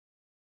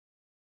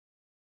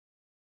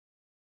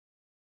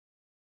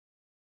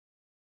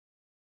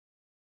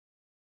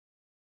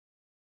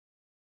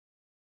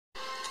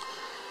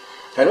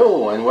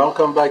Hello and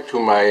welcome back to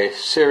my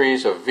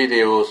series of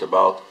videos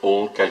about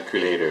old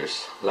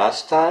calculators.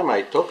 Last time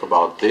I talked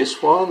about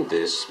this one,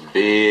 this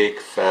big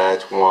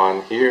fat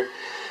one here,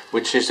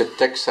 which is a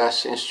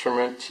Texas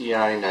Instrument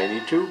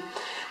TI-92,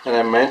 and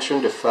I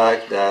mentioned the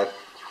fact that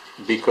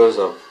because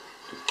of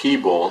the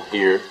keyboard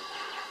here,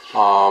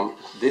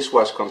 this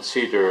was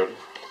considered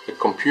a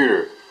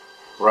computer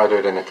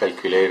rather than a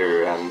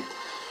calculator, and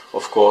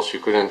of course you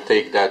couldn't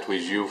take that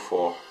with you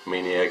for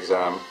many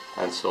exams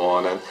and so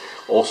on, and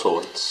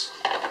also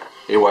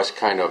it was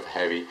kind of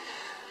heavy.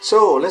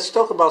 So let's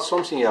talk about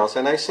something else,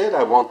 and I said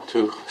I want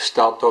to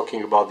start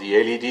talking about the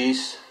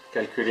LEDs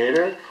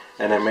calculator,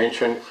 and I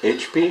mentioned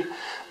HP,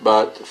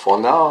 but for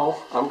now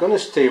I'm going to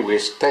stay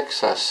with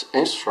Texas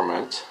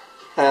Instrument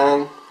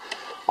and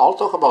I'll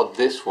talk about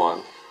this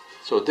one.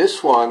 So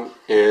this one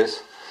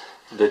is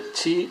the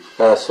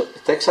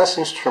Texas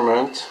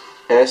Instrument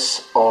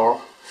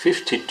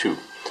SR-52.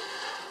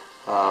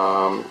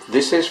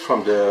 This is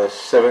from the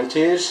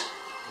 70s,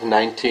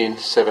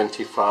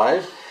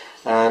 1975,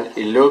 and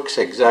it looks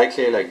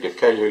exactly like the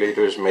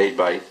calculators made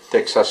by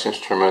Texas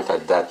Instrument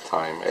at that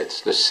time.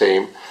 It's the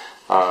same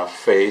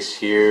face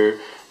here,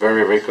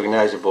 very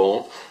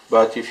recognizable,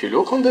 but if you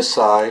look on the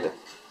side,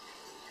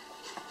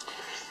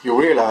 you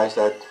realize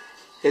that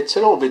it's a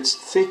little bit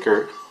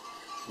thicker,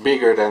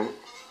 bigger than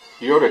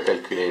the other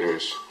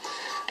calculators.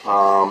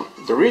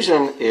 The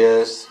reason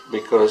is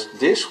because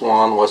this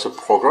one was a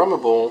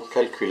programmable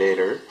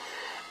calculator.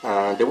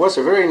 There was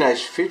a very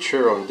nice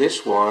feature on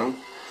this one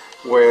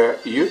where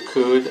you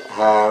could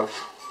have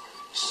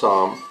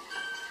some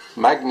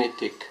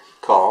magnetic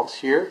cards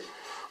here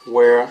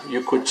where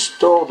you could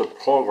store the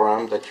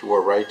program that you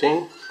were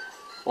writing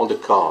on the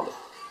card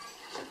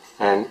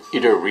and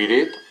either read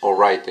it or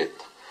write it.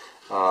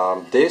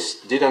 This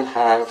didn't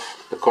have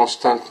a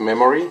constant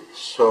memory,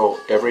 so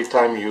every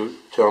time you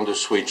turn the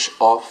switch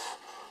off,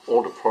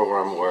 all the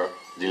programs were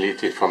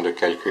deleted from the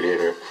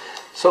calculator.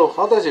 So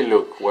how does it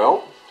look?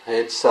 Well,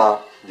 it's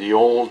the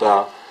old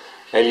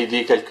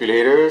LED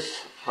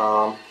calculators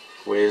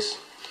with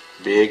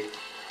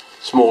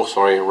small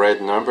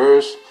red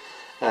numbers,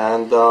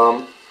 and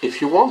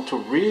if you want to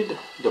read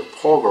the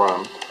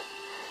program,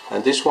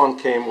 and this one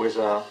came with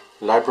a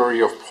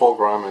library of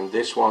program, and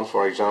this one,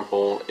 for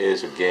example,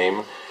 is a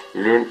game,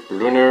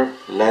 lunar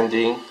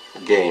landing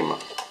game.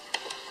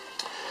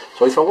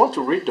 So if I want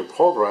to read the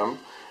program,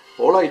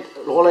 all I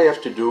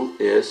have to do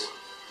is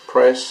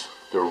press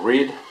the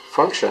read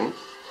function,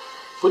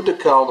 put the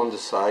card on the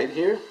side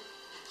here,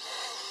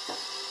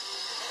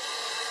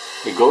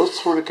 it goes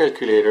through the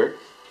calculator,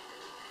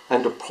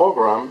 and the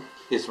program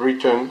is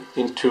written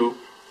into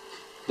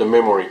the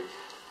memory.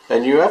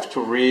 And you have to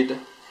read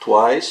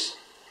twice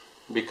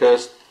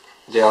because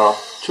there are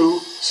two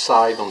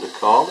sides on the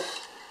card.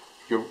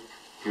 You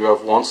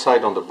have one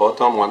side on the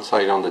bottom, one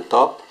side on the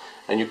top,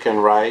 and you can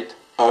write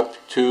up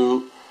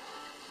to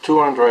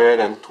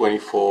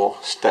 224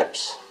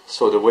 steps.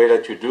 So the way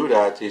that you do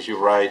that is you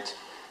write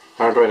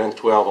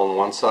 112 on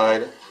one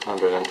side,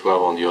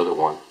 112 on the other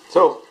one.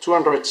 So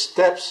 200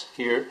 steps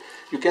here.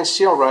 You can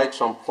still write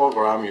some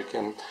program, you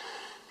can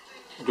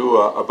do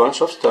a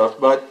bunch of stuff,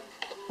 but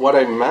what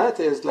I meant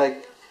is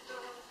like,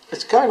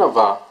 it's kind of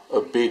a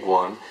big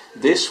one.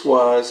 This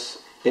was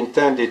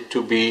intended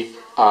to be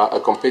a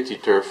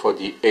competitor for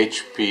the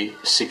HP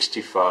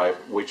 65,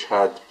 which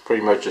had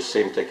pretty much the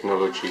same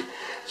technology.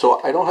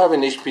 So I don't have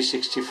an HP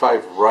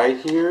 65 right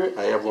here.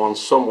 I have one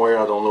somewhere.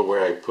 I don't know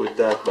where I put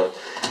that, but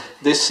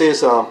this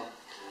is a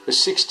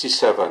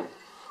 67,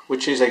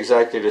 which is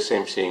exactly the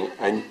same thing.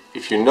 And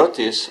if you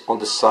notice on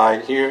the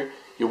side here,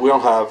 you will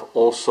have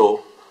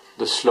also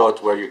the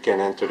slot where you can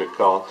enter the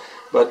card.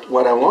 But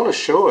what I want to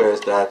show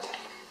is that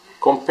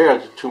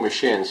compared to two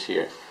machines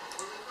here,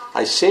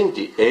 I think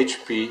the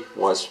HP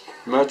was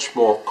much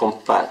more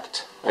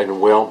compact and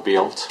well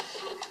built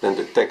than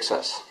the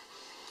Texas.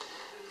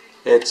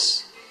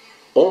 It's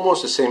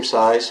almost the same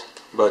size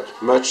but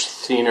much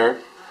thinner,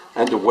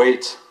 and the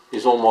weight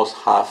is almost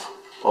half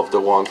of the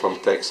one from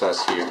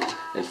Texas here.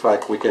 In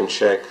fact, we can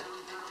check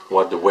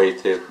what the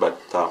weight is, but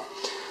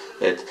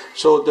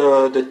so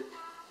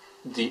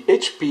the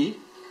HP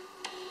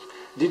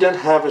didn't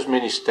have as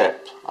many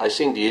steps. I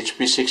think the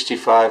HP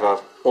 65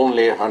 have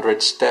only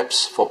 100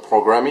 steps for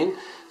programming.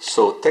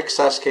 So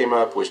Texas came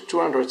up with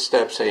 200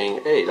 steps,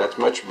 saying, hey, that's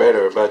much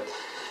better, but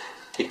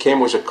it came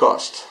with a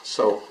cost.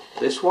 So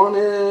this one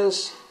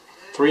is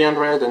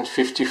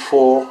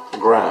 354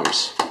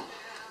 grams,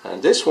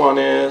 and this one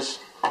is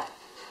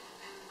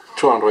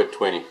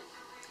 220,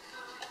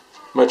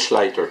 much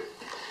lighter.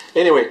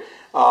 Anyway,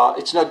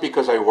 it's not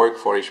because I work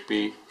for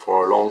HP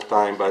for a long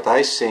time, but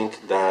I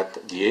think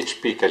that the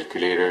HP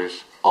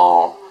calculators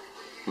are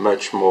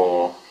much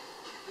more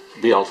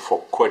built for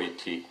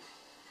quality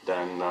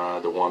than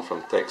the one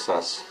from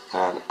Texas.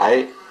 And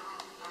I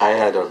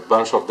had a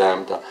bunch of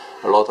them,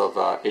 a lot of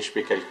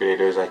HP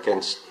calculators. I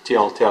can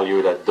still tell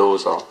you that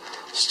those are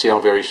still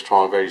very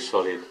strong, very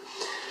solid.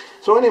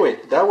 So anyway,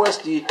 that was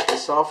the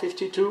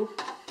SR-52,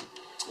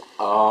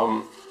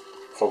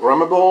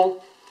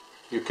 programmable,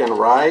 You can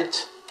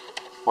write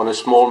on a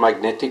small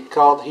magnetic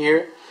card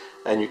here,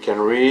 and you can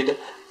read,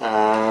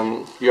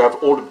 and you have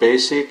all the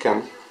basic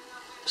and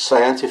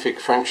scientific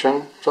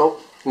function. So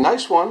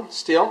nice one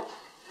still.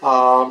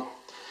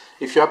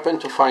 If you happen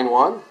to find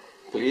one,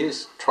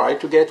 please try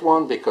to get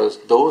one, because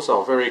those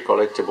are very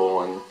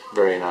collectible and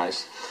very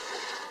nice.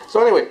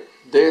 So anyway,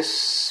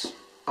 this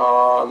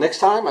next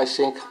time I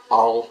think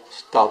I'll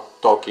start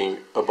talking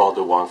about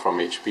the one from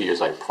HP,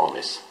 as I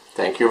promised.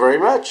 Thank you very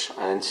much,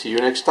 and see you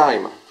next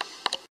time.